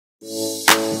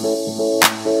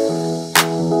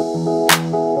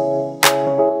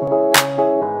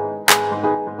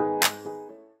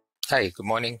Hi, good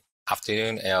morning,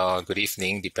 afternoon, or good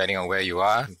evening, depending on where you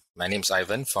are. My name is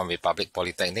Ivan from Republic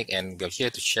Polytechnic, and we're here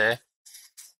to share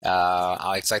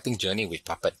our exciting journey with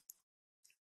Puppet.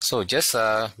 So, just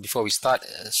before we start,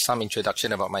 some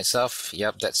introduction about myself.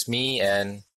 Yep, that's me,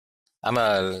 and I'm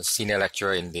a senior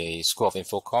lecturer in the School of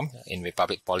Infocomm in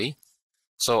Republic Poly.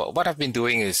 So, what I've been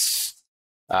doing is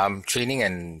training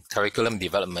and curriculum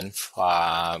development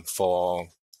for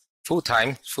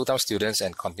full-time students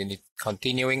and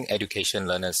continuing education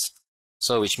learners.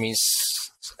 So which means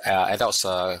adults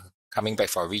coming back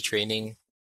for retraining.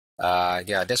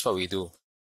 Yeah, that's what we do.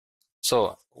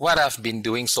 So what I've been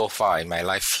doing so far in my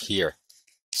life here.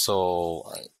 So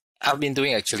I've been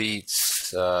doing actually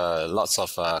lots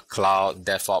of cloud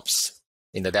DevOps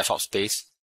in the DevOps space.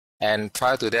 And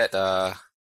prior to that,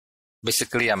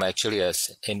 basically I'm actually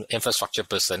an infrastructure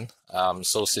person.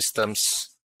 So systems,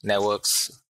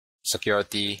 networks,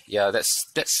 security. Yeah,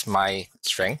 that's my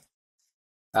strength.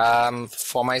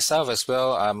 For myself as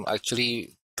well, I'm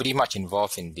actually pretty much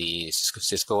involved in the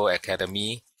Cisco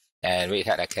Academy and Red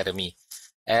Hat Academy.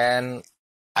 And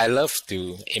I love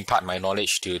to impart my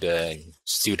knowledge to the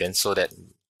students so that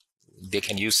they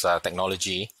can use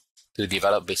technology to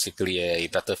develop basically a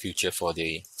better future for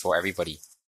everybody.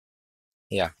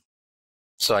 Yeah.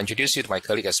 So I introduce you to my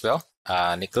colleague as well,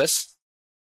 Nicholas.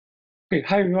 Hey,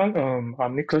 hi everyone.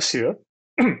 I'm Nicholas here.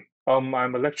 I'm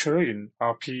a lecturer in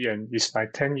RP and it's my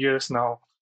 10 years now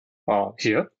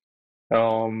here.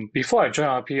 Before I joined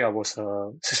RP, I was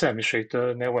a system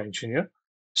administrator, network engineer.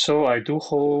 So I do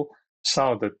hold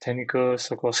some of the technical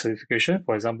so-called certification,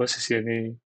 for example,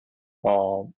 CCNA,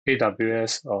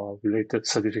 AWS related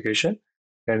certification.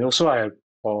 And also I have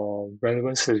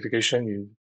relevant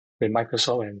certification in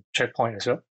Microsoft and Checkpoint as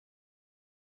well.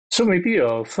 So maybe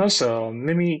first,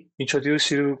 let me introduce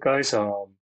you guys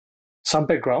some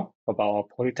background about our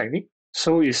Polytechnic.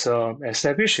 So it's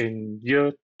established in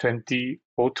year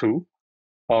 2002.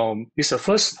 It's the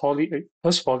first poly in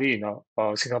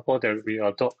Singapore that we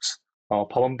adopt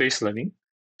problem-based learning.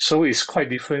 So it's quite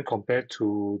different compared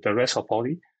to the rest of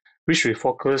poly, which we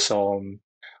focus on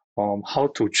how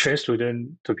to train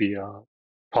students to be a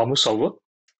problem solver,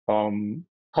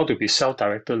 how to be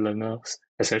self-directed learners,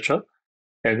 etc.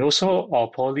 And also our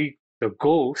poly, the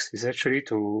goals is actually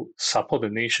to support the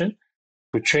nation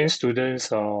to train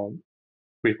students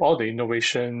with all the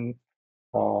innovation,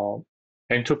 uh,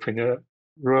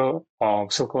 entrepreneurial,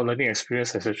 so-called learning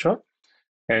experience, etc.,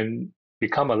 and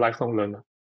become a lifelong learner.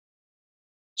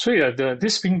 So yeah,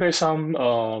 this brings back some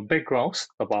backgrounds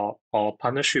about our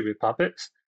partnership with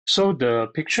Puppets. So the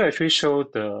picture actually shows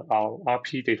our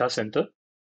RP data center,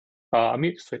 our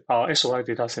SOI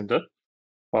data center,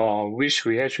 which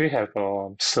we actually have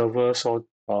servers or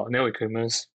network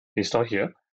equipment installed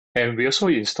here. And we also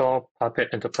install Puppet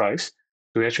Enterprise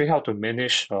to actually help to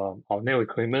manage our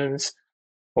network equipment,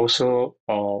 also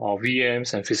our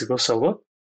VMs and physical server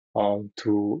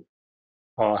to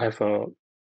have a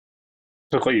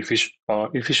so-called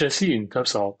efficiency in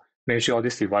terms of managing all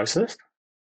these devices.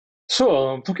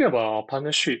 So talking about our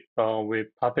partnership with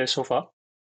Puppet so far,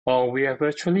 we have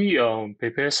actually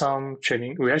prepared some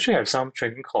training. We actually have some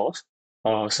training course,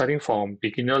 starting from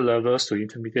beginner levels to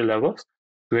intermediate levels,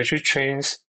 to actually train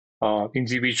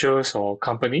individuals or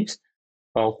companies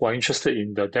who are interested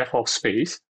in the DevOps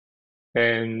space.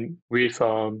 And with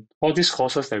all these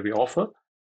courses that we offer,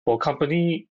 for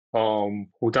company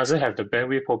who doesn't have the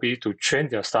bandwidth probably to train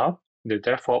their staff in the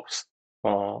DevOps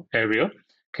area,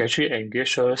 can actually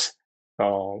engage us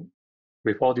uh,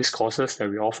 with all these courses that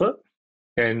we offer.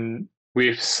 And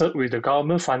with the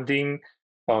government funding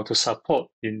to support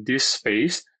in this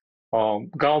space,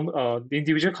 the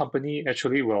individual company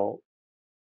actually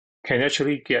can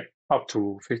actually get up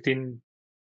to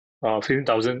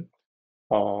 15,000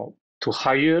 to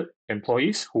hire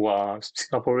employees who are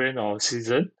Singaporean or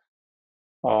citizen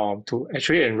to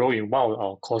actually enroll in one of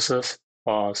our courses,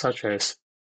 such as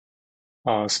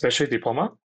special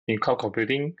diploma in cloud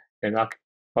computing and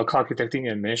cloud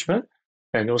architecting and management,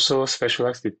 and also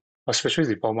specialist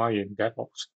diploma in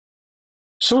DevOps.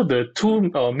 So the two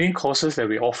main courses that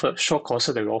we offer, short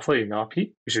courses that we offer in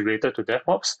RP, which is related to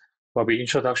DevOps, will be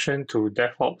Introduction to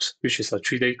DevOps, which is a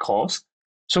 3-day course.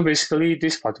 So basically,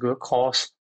 this particular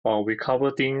course, we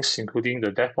cover things including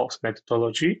the DevOps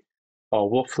methodology,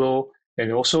 workflow,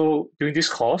 and also during this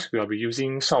course, we will be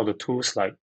using some of the tools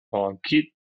like Git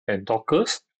and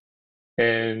Dockers.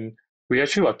 And we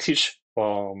actually will teach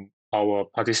our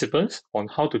participants on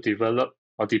how to develop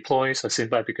or deploy a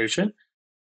simple application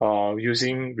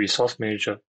using Resource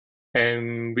Manager.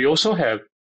 And we also have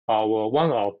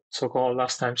one of our so-called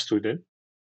last time student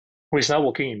who is now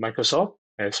working in Microsoft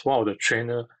as one of the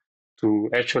trainer to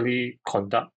actually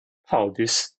conduct part of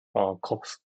this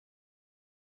course.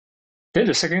 Then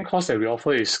the second course that we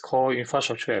offer is called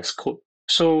Infrastructure as Code.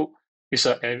 So it's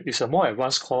a more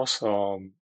advanced course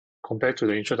compared to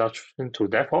the Introduction to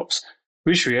DevOps,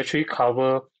 which we actually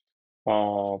cover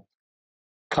the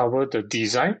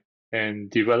design and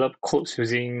develop codes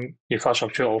using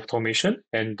infrastructure automation,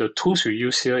 and the tools we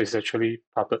use here is actually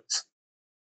Puppets.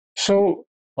 So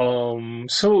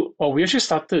we actually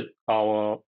started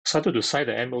to sign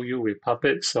the MOU with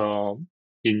Puppets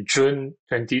in June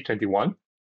 2021.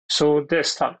 So that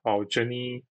start our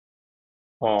journey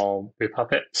with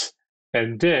Puppets,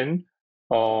 and then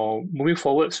moving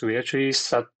forwards, we actually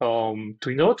start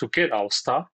in order to get our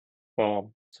staff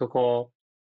so-called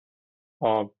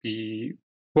be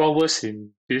well versed in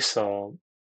this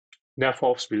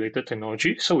DevOps related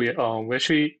technology. So we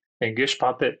actually engaged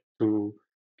Puppet to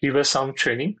give us some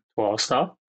training to our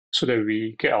staff so that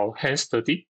we get our hands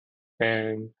dirty.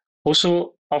 And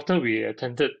also after we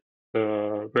attended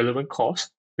the relevant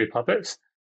course with Puppets,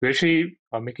 we actually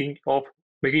are making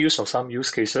use of some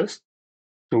use cases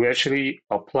to actually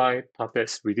apply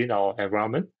Puppets within our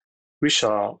environment, which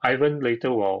Ivan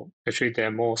later will actually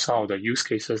demo some of the use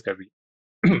cases that we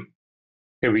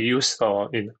use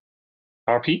in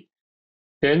RP.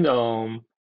 Then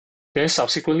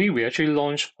subsequently, we actually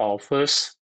launched our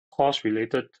first course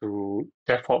related to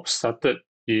DevOps, started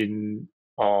in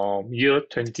year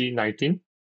 2019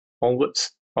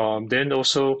 onwards. Then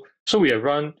also, so we have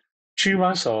run 3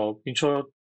 months of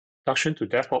introduction to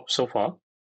DevOps so far.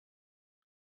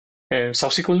 And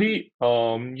subsequently,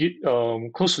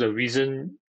 close to the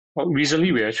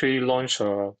recently we actually launched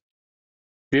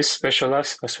this special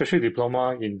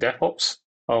diploma in DevOps,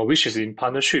 which is in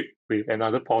partnership with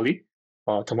another poly,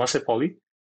 Temasek Poly,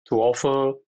 to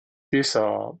offer this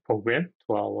program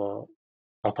to our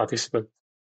participants.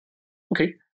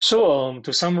 Okay, so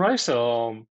to summarize,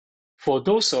 for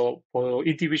those for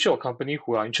individual company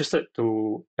who are interested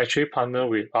to actually partner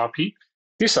with RP,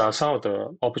 these are some of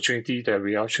the opportunities that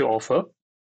we actually offer.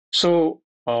 So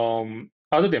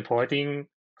other than providing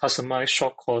customized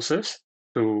short courses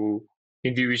to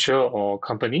individual or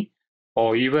company,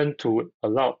 or even to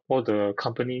allow all the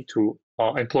company to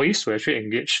employees to actually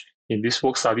engage in this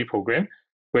work study program,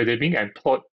 where they're being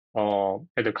employed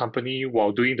at the company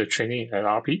while doing the training at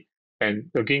RP,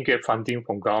 and again get funding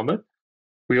from government.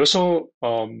 We also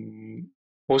are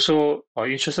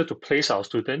interested to place our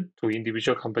student to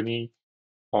individual company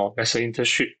as an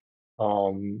internship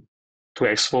to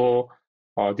explore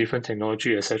different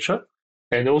technology, etc.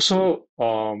 And also,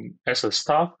 as a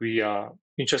staff, we are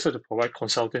interested to provide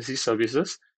consultancy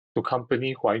services to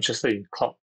companies who are interested in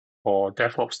cloud or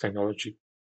DevOps technology.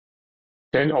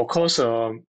 Then, of course,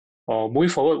 moving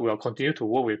forward, we will continue to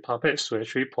work with Puppets to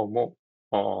actually promote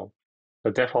the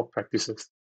DevOps practices.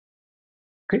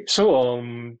 Okay, so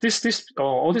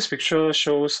all this picture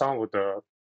shows some of the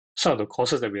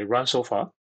courses that we run so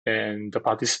far, and the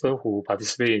participants who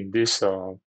participate in these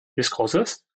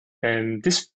courses, and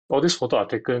all these photos are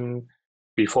taken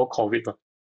before COVID.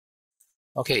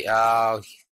 Okay,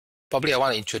 probably I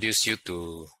want to introduce you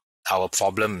to our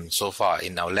problem so far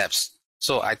in our labs.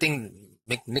 So I think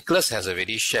Nicholas has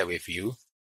already shared with you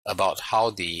about how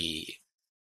the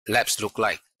labs look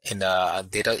like in our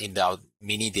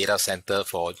mini data center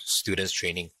for students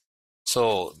training.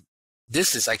 So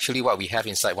this is actually what we have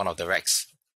inside one of the racks.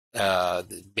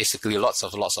 Basically lots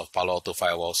of Palo Alto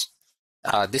firewalls.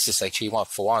 This is actually one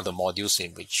of the modules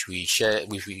in which we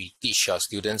teach our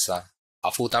students, our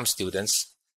full-time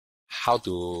students, how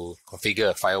to configure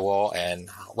a firewall and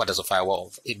what is a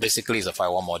firewall. It basically is a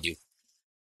firewall module,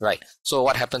 right? So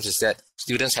what happens is that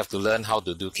students have to learn how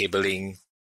to do cabling,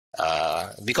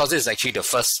 because this is actually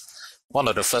one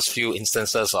of the first few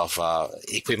instances of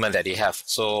equipment that they have.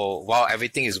 So while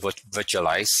everything is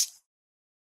virtualized,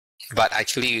 but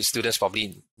actually students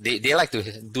probably, they like to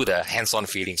do the hands-on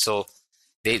feeling. So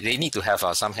they need to have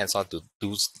some hands-on to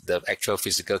do the actual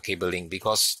physical cabling,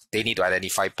 because they need to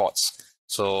identify ports.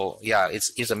 So yeah,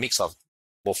 it's a mix of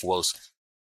both worlds.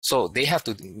 So they have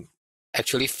to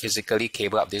actually physically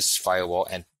cable up this firewall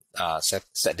and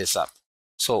set this up.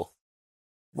 So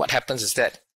what happens is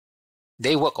that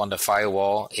they work on the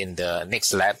firewall in the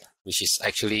next lab, which is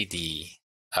actually the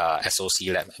SOC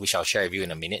lab, which I'll share with you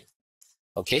in a minute.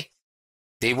 Okay,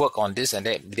 they work on this, and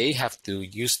they have to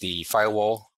use the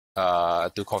firewall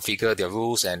to configure their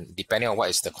rules, and depending on what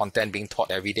is the content being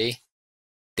taught every day,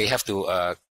 they have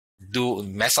to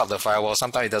mess up the firewall.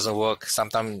 Sometimes it doesn't work,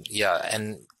 sometimes, yeah,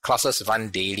 and classes run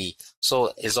daily.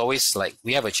 So it's always like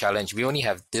we have a challenge. We only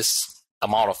have this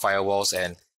amount of firewalls,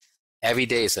 and every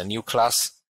day is a new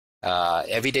class.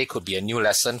 Every day could be a new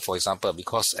lesson, for example,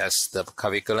 because as the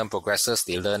curriculum progresses,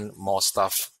 they learn more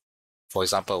stuff. For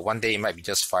example, one day it might be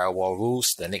just firewall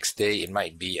rules. The next day it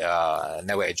might be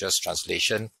network address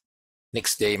translation.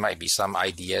 Next day it might be some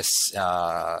IDS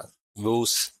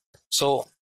rules. So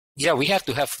yeah, we have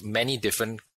to have many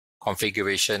different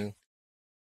configuration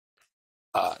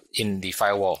in the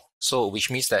firewall. So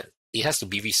which means that it has to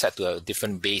be reset to a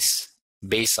different base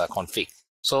config.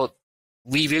 So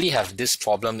we really have this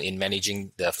problem in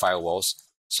managing the firewalls.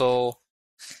 So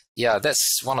yeah,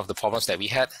 that's one of the problems that we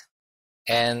had.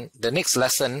 And the next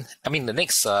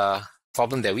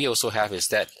problem that we also have is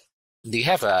that they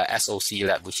have a SOC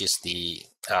lab, which is the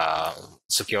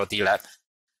security lab.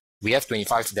 We have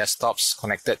 25 desktops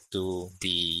connected to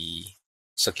the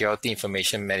security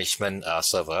information management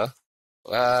server.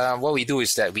 What we do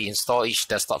is that we install each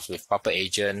desktop with Puppet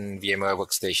Agent, VMware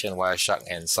Workstation, Wireshark,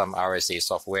 and some RSA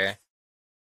software.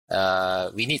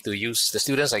 The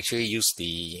students actually use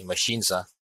the machines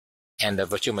and the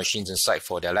virtual machines inside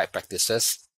for their lab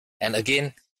practices. And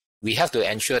again, we have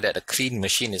to ensure that a clean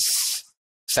machine is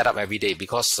set up every day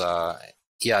because,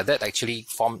 that actually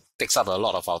takes up a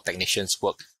lot of our technicians'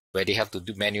 work where they have to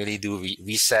manually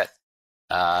reset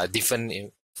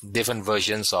different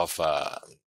versions of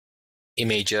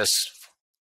images.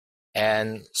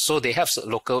 And so they have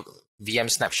local VM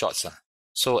snapshots.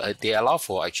 So they allow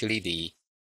for actually the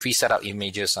pre-set up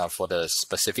images for the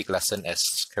specific lesson as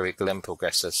curriculum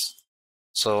progresses.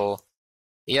 So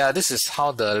yeah, this is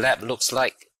how the lab looks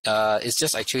like. It's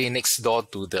just actually next door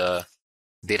to the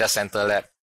data center lab.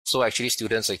 So actually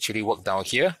students actually work down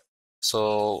here.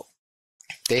 So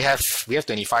we have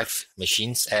 25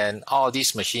 machines, and all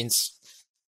these machines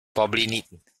probably need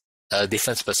a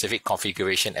different specific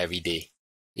configuration every day.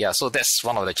 Yeah, so that's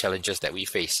one of the challenges that we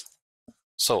face.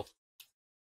 So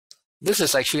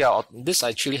this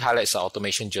actually highlights our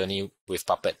automation journey with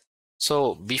Puppet.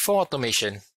 So before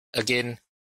automation, again,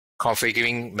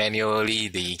 configuring manually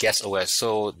the guest OS.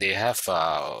 So they're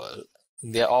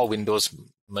all Windows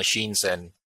machines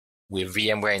and with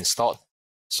VMware installed.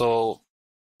 So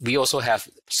we also have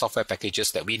software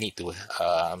packages that we need to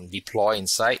deploy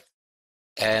inside.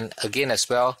 And again, as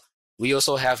well, we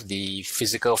also have the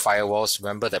physical firewalls.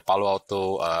 Remember the Palo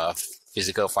Alto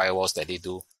physical firewalls that they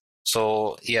do.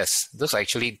 So yes, those are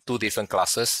actually two different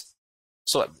classes.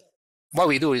 So what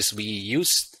we do is we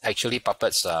use actually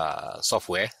Puppet's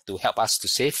software to help us to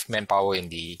save manpower in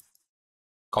the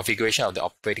configuration of the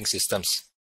operating systems.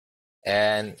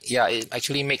 And yeah, it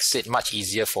actually makes it much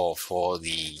easier for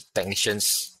the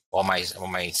technicians or my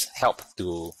help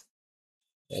to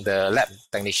the lab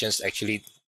technicians actually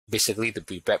basically to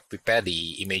prepare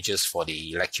the images for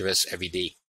the lecturers every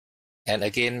day. And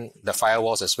again, the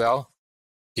firewalls as well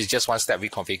is just one step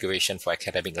reconfiguration for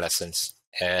academic lessons.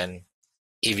 And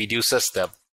it reduces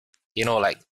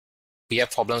we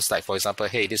have problems like, for example,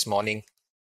 hey, this morning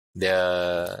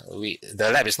the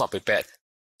lab is not prepared.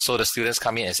 So the students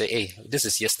come in and say, hey, this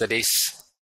is yesterday's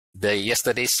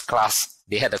class.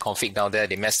 They had the config down there,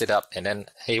 they messed it up, and then,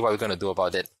 hey, what are we going to do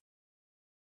about it?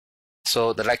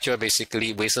 So the lecturer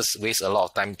basically wastes a lot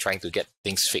of time trying to get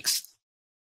things fixed.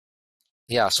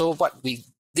 Yeah, so what we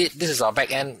did, this is our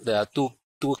back end, the two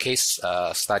case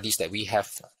studies that we have.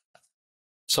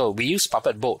 So we use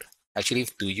Puppet both actually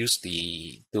to use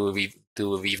to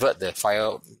revert the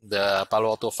Palo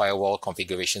Alto firewall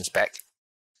configurations back,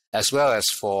 as well as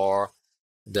for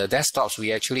the desktops.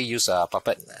 We actually use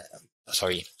Puppet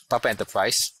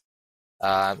Enterprise,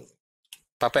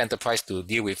 Puppet Enterprise to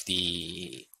deal with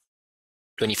the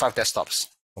 25 desktops.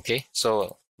 Okay,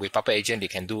 so with Puppet Agent, they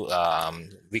can do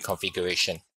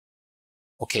reconfiguration.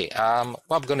 Okay,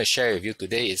 what I'm going to share with you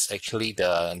today is actually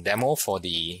the demo for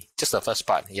just the first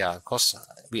part. Yeah, because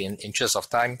we in interest of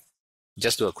time,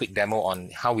 just do a quick demo on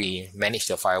how we manage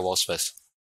the firewalls first.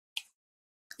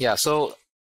 Yeah, so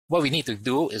what we need to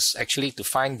do is actually to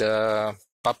find the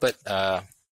Puppet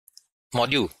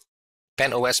module,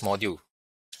 PenOS module.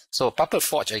 So Puppet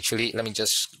Forge actually, let me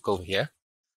just go here.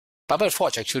 Puppet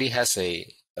Forge actually has a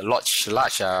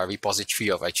large repository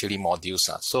of actually modules.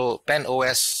 So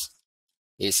PenOS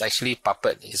is actually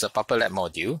Puppet. It's a Puppet Lab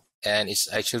module, and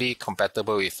it's actually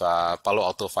compatible with Palo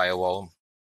Alto firewalls,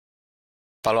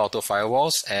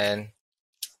 and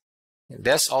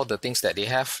that's all the things that they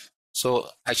have. So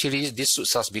actually, this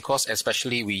suits us because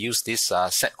especially we use this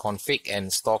set config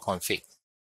and store config.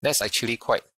 This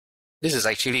is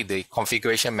actually the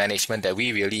configuration management that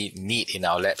we really need in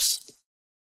our labs.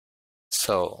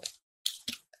 So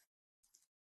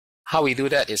how we do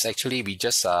that is actually we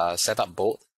just set up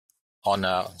both on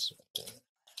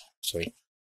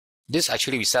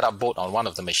we set up both on one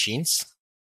of the machines,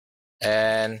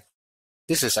 and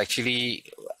this is actually,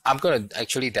 I'm going to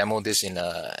actually demo this in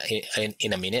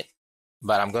a minute,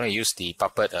 but I'm going to use the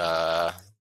Puppet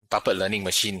learning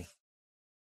machine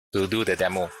to do the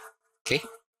demo. Okay.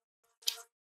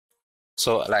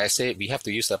 So like I said, we have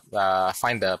to use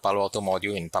find the Palo Alto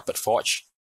module in Puppet Forge,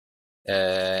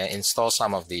 install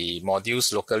some of the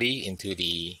modules locally into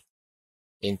the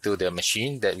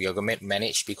machine that we are going to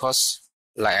manage, because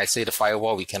like I say, the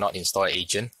firewall, we cannot install an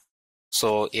agent.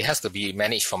 So it has to be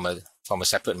managed from a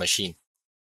separate machine.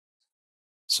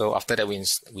 So after that, we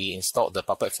installed the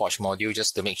Puppet Forge module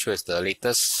just to make sure it's the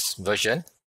latest version.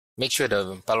 Make sure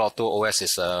the Palo Alto OS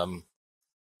is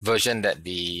version that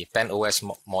the Pen OS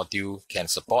module can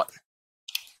support.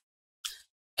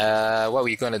 What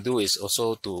we're going to do is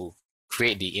also to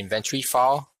create the inventory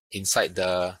file inside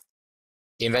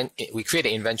we create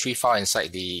an inventory file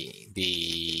inside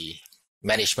the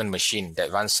management machine that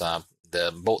runs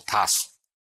the both tasks.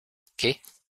 Okay,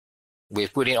 we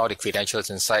put in all the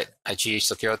credentials inside. Actually,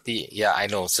 security, yeah, I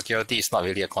know security is not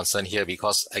really a concern here,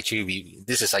 because actually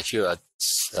this is actually a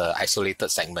isolated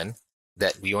segment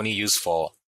that we only use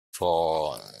for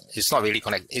it's not really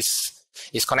connected.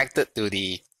 It's connected to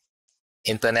the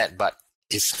internet, but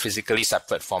it's physically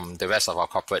separate from the rest of our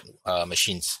corporate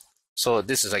machines. So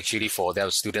this is actually for their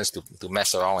students to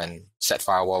mess around and set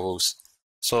firewall rules.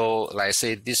 So like I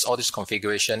said, all this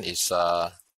configuration is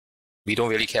we don't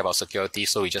really care about security,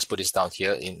 so we just put this down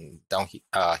here.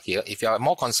 Here. If you are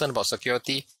more concerned about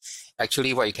security,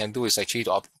 actually what you can do is actually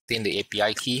to obtain the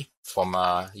API key from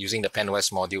using the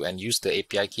PenOS module and use the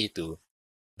API key to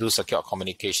do secure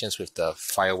communications with the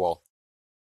firewall.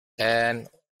 And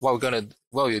what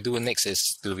we'll do next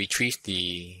is to retrieve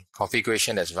the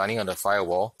configuration that's running on the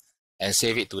firewall and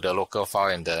save it to the local file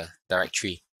in the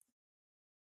directory.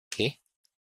 Okay.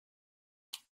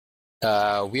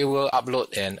 We will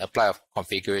upload and apply a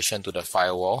configuration to the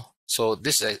firewall. So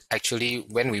this is actually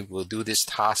when we will do this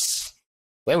task.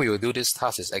 When we will do this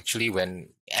task is actually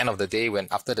when end of the day, when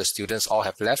after the students all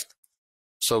have left.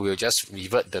 So we'll just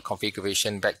revert the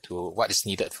configuration back to what is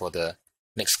needed for the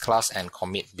next class and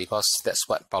commit, because that's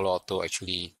what Palo Alto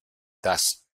actually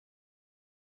does.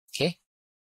 Okay.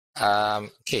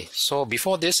 Okay. So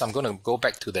before this, I'm going to go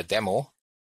back to the demo.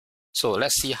 So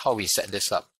let's see how we set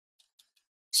this up.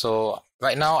 So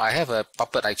right now I have a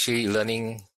Puppet actually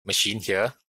learning machine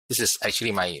here. This is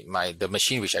actually the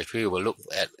machine which actually will look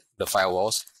at the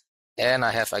firewalls. And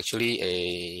I have actually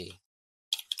a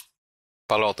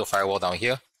Palo Alto firewall down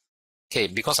here. Okay,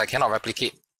 because I cannot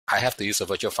replicate, I have to use a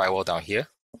virtual firewall down here.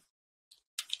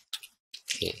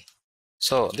 Okay,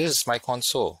 so this is my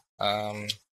console.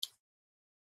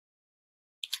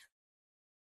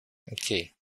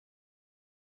 Okay.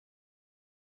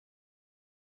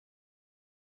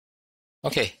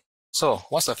 Okay, so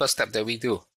what's the first step that we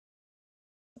do?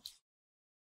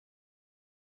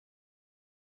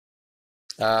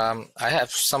 I have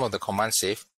some of the commands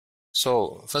saved.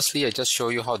 So firstly, I just show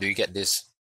you how do you get this.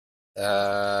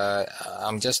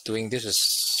 I'm just doing this is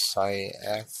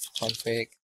ifconfig.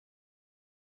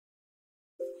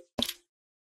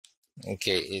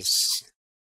 Okay,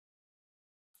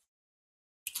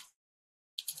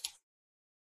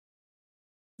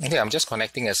 okay, I'm just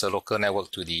connecting as a local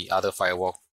network to the other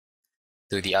firewall.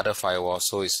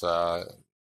 So it's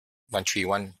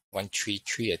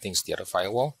 131.133, I think is the other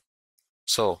firewall.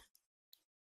 So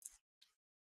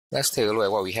let's take a look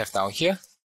at what we have down here.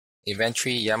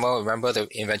 Inventory YAML. Remember the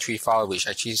inventory file, which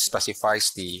actually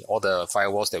specifies all the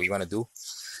firewalls that we want to do.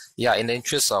 Yeah, in the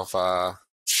interest of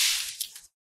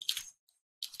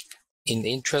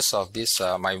this,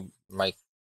 my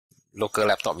local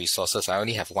laptop resources, I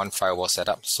only have one firewall set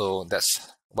up. So that's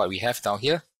what we have down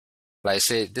here. Like I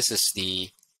said, this is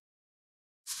the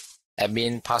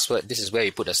admin password. This is where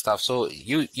you put the stuff. So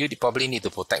you probably need to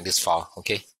protect this file.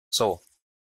 Okay. So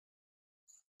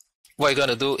what you're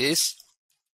gonna do is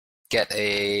get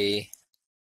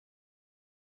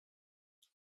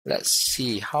let's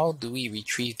see, how do we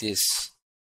retrieve this?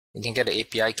 You can get the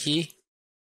API key.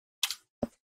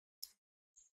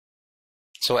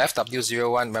 So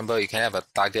FW01, remember you can have a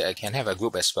target, I can have a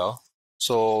group as well.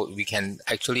 So we can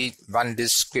actually run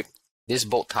this script, this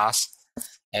bulk task,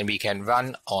 and we can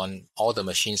run on all the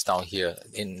machines down here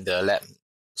in the lab.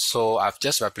 So I've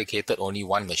just replicated only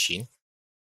one machine.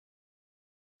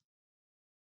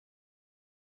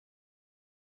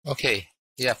 Okay,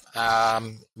 yeah,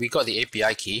 we got the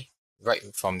API key right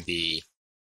from the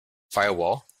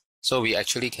firewall. So we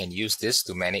actually can use this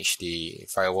to manage the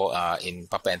firewall in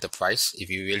Puppet Enterprise if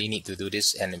you really need to do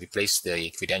this and replace the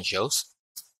credentials.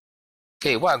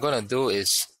 Okay, what I'm going to do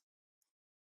is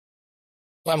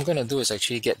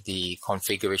actually get the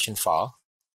configuration file.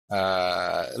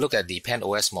 look at the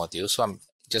PenOS module. So I'm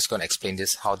just going to explain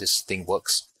how this thing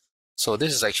works. So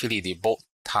this is actually the bulk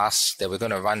task that we're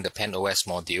going to run the PenOS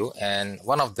module. And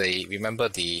one of the, remember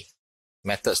the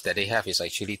methods that they have is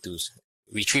actually to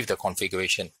retrieve the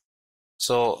configuration.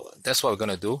 So that's what we're going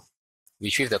to do.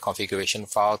 Retrieve the configuration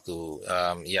file to,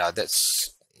 I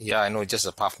know, just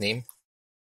a path name.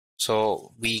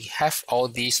 So we have all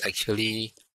these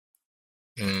actually,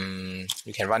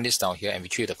 we can run this down here and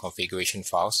retrieve the configuration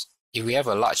files. If we have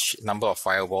a large number of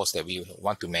firewalls that we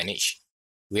want to manage,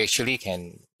 we actually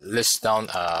can list down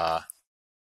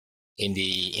in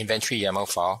the inventory YAML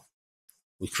file.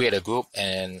 We create a group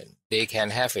and they can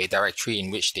have a directory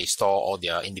in which they store all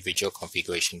their individual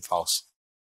configuration files.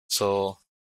 So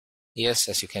yes,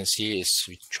 as you can see, it's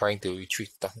trying to retrieve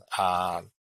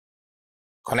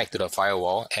connect to the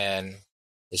firewall, and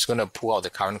it's going to pull out the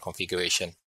current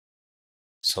configuration.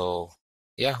 So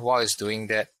yeah, while it's doing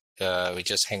that, we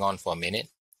just hang on for a minute,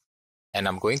 and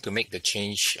I'm going to make the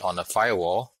change on the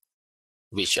firewall,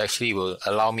 which actually will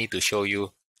allow me to show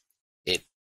you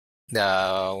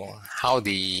how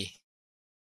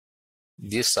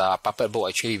this Puppet board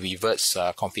actually reverts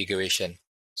configuration.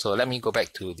 So let me go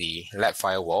back to the lab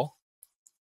firewall.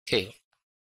 Okay,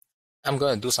 I'm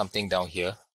going to do something down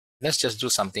here. Let's just do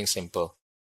something simple.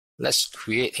 Let's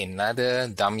create another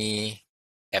dummy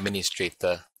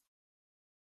administrator.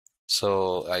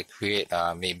 So I create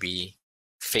maybe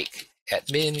fake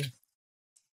admin,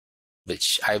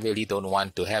 which I really don't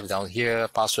want to have down here.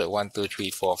 Password 1 2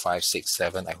 3 4 5 6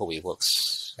 7. I hope it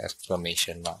works.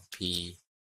 Exclamation mark P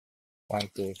 1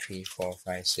 2 3 4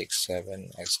 5 6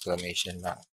 7 exclamation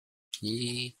mark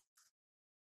P.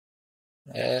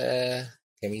 Can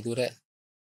we do that?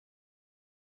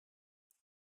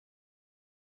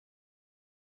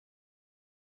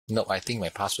 No, I think my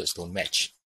passwords don't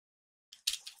match.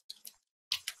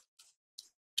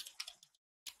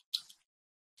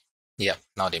 Yep,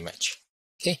 now they match.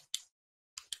 Okay.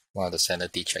 One of the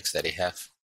sanity checks that they have.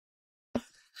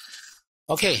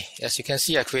 Okay, as you can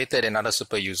see, I created another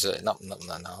super user. No.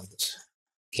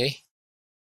 Okay.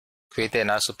 Created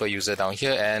another super user down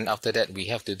here, and after that, we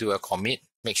have to do a commit.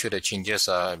 Make sure the changes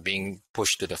are being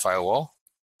pushed to the firewall.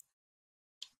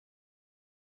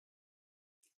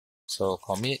 So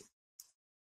commit.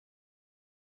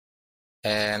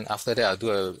 And after that, I'll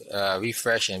do a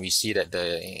refresh, and we see that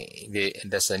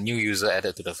there's a new user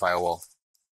added to the firewall.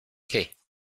 Okay.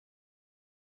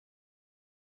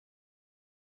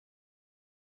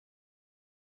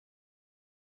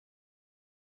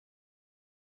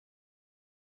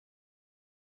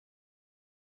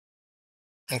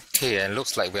 Okay, and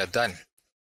looks like we are done.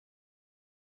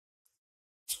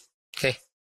 Okay,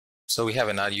 so we have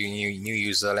another new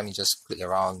user. Let me just click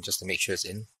around just to make sure it's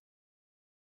in.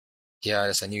 Yeah,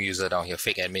 there's a new user down here,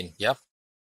 fake admin. Yep.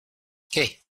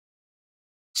 Okay.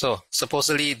 So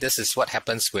supposedly this is what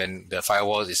happens when the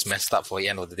firewall is messed up for the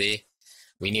end of the day.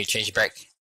 We need to change back.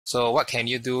 So what can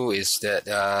you do is that,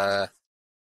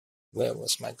 where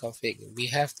was my config? We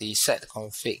have the set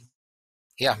config.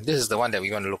 Yeah, this is the one that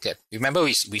we want to look at. Remember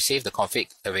we saved the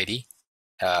config already.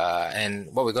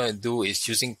 And what we're going to do is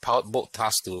using bulk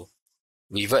task to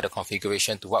revert the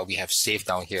configuration to what we have saved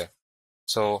down here.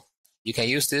 So you can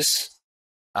use this.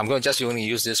 I'm going to just only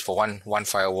use this for one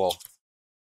firewall.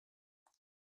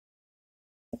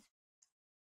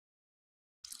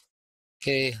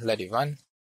 Okay, let it run.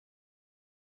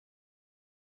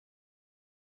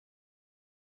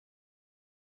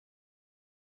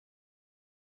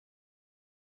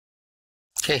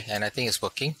 Okay, and I think it's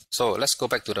working. So let's go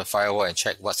back to the firewall and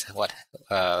check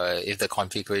if the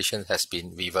configuration has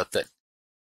been reverted.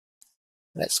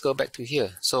 Let's go back to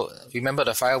here. So remember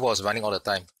the firewall is running all the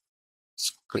time.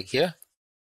 Let's click here.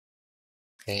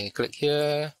 Okay, click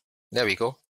here. There we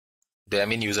go. The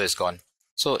admin user is gone.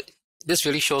 So this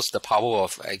really shows the power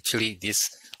of actually this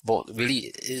board.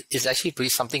 Really, it's actually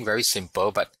something very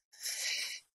simple, but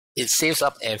it saves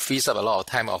up and frees up a lot of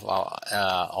time of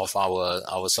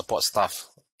our support staff,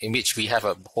 in which we have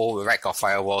a whole rack of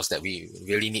firewalls that we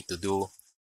really need to do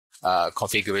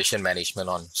configuration management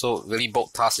on. So really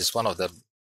bulk task is one of the,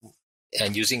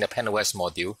 and using the PenOS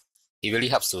module, it really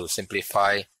helps to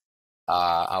simplify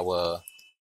our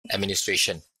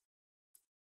administration.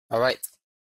 All right,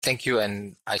 thank you.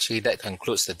 And actually that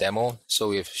concludes the demo. So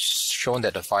we've shown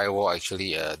that the firewall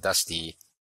actually does the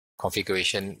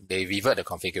configuration, they revert the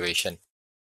configuration.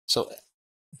 So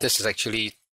this is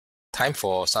actually time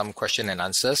for some question and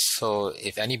answers. So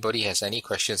if anybody has any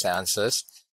questions and answers,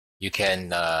 you can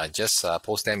just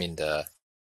post them in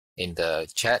the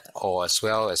chat, or as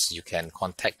well as you can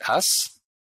contact us.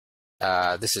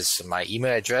 This is my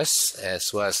email address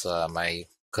as well as my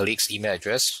colleague's email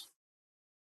address,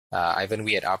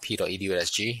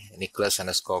 ivanwee@rp.edu.sg,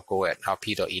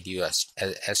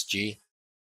 nicholas_go@rp.edu.sg,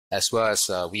 as well as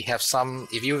we have some,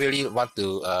 if you really want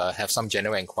to have some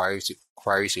general inquiries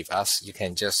with us, you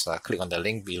can just click on the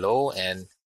link below, and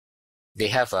they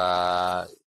have,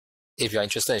 if you're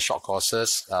interested in short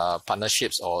courses,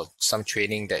 partnerships, or some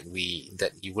training that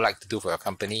you would like to do for your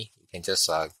company, you can just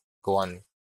go on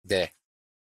there.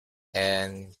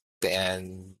 And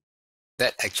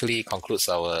that actually concludes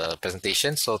our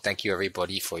presentation. So thank you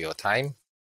everybody for your time.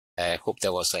 I hope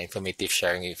that was an informative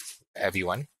sharing with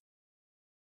everyone.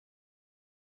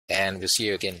 And we'll see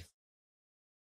you again.